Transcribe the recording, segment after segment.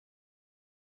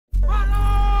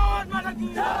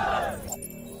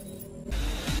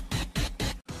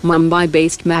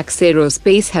Mumbai-based Max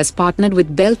Aerospace has partnered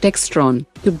with Bell Textron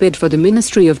to bid for the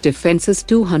Ministry of Defence's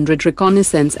 200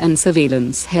 reconnaissance and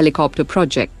surveillance helicopter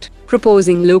project,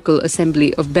 proposing local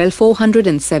assembly of Bell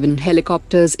 407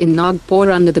 helicopters in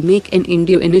Nagpur under the Make in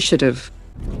India initiative.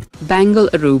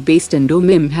 Bengaluru-based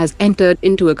INDO-MIM has entered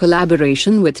into a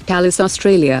collaboration with Thales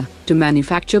Australia to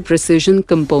manufacture precision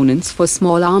components for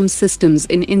small arms systems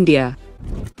in India.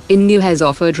 India has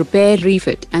offered repair,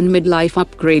 refit and midlife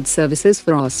upgrade services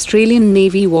for Australian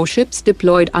Navy warships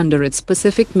deployed under its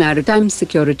Pacific Maritime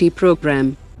Security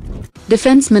Program.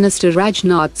 Defence Minister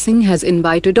Rajnath Singh has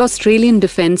invited Australian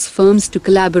defence firms to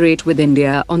collaborate with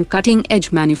India on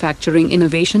cutting-edge manufacturing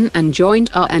innovation and joint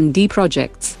R&D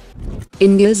projects.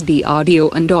 India's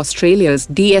DRDO and Australia's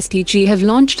DSTG have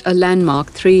launched a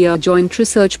landmark 3-year joint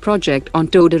research project on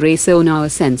towed-array sonar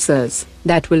sensors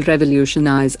that will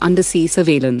revolutionize undersea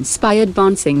surveillance by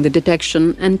advancing the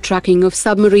detection and tracking of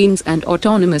submarines and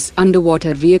autonomous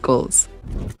underwater vehicles.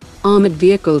 Armoured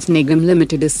Vehicles Nigam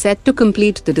Limited is set to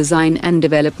complete the design and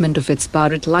development of its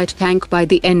Bharat light tank by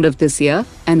the end of this year,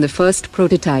 and the first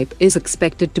prototype is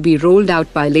expected to be rolled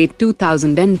out by late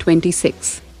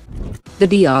 2026. The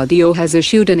DRDO has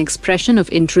issued an expression of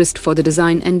interest for the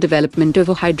design and development of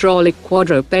a hydraulic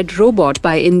quadruped robot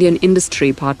by Indian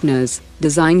industry partners,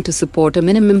 designed to support a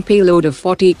minimum payload of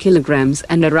 40 kilograms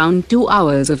and around 2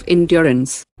 hours of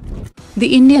endurance.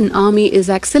 The Indian Army is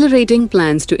accelerating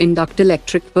plans to induct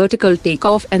electric vertical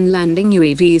takeoff and landing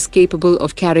UAVs capable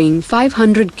of carrying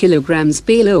 500 kilograms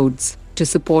payloads to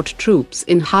support troops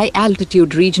in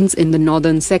high-altitude regions in the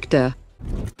northern sector.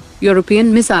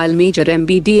 European missile major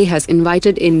MBDA has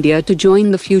invited India to join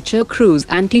the Future Cruise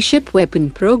Anti-Ship Weapon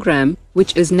Program,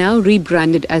 which is now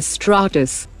rebranded as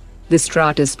Stratus. The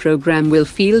Stratus program will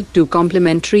field 2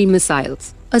 complementary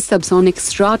missiles, a subsonic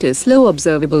Stratus low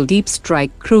observable deep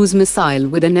strike cruise missile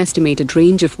with an estimated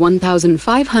range of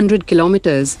 1,500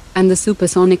 kilometers, and the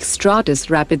supersonic Stratus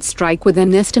rapid strike with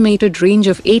an estimated range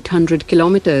of 800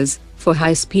 kilometers, for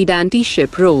high-speed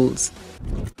anti-ship roles.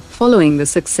 Following the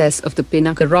success of the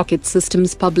Pinaka rocket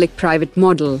system's public-private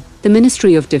model, the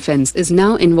Ministry of Defense is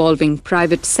now involving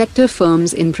private sector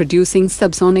firms in producing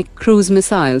subsonic cruise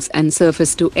missiles and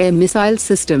surface-to-air missile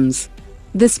systems.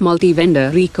 This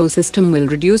multi-vendor ecosystem will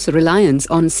reduce reliance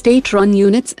on state-run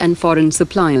units and foreign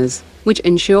suppliers, which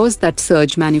ensures that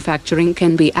surge manufacturing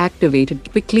can be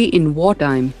activated quickly in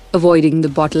wartime, avoiding the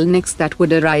bottlenecks that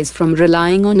would arise from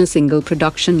relying on a single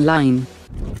production line.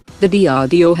 The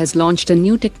DRDO has launched a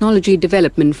new technology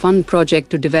development fund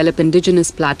project to develop indigenous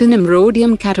platinum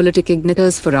rhodium catalytic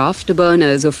igniters for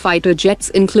afterburners of fighter jets,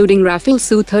 including Rafale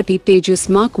Su-30 Tejas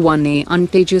Mark 1A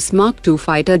and Tejas Mark II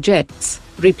fighter jets,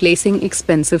 replacing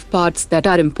expensive parts that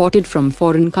are imported from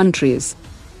foreign countries.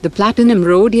 The platinum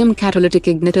rhodium catalytic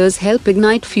igniters help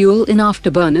ignite fuel in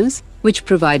afterburners, which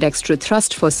provide extra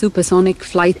thrust for supersonic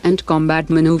flight and combat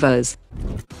maneuvers.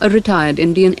 A retired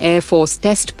Indian Air Force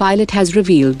test pilot has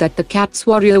revealed that the CATS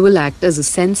Warrior will act as a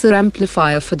sensor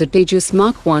amplifier for the Tejas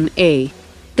Mark 1A.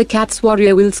 The CATS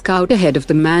Warrior will scout ahead of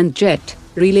the manned jet,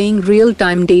 relaying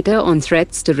real-time data on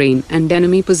threats, terrain and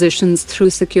enemy positions through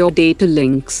secure data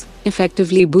links,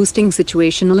 effectively boosting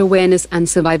situational awareness and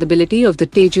survivability of the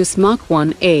Tejas Mark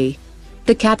 1A.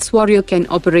 The CATS Warrior can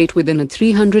operate within a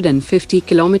 350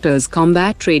 km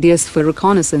combat radius for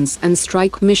reconnaissance and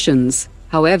strike missions.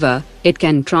 However, it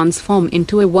can transform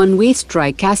into a one-way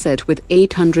strike asset with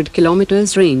 800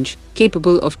 km range,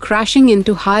 capable of crashing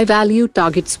into high-value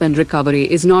targets when recovery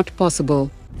is not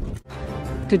possible.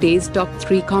 Today's top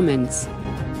 3 comments.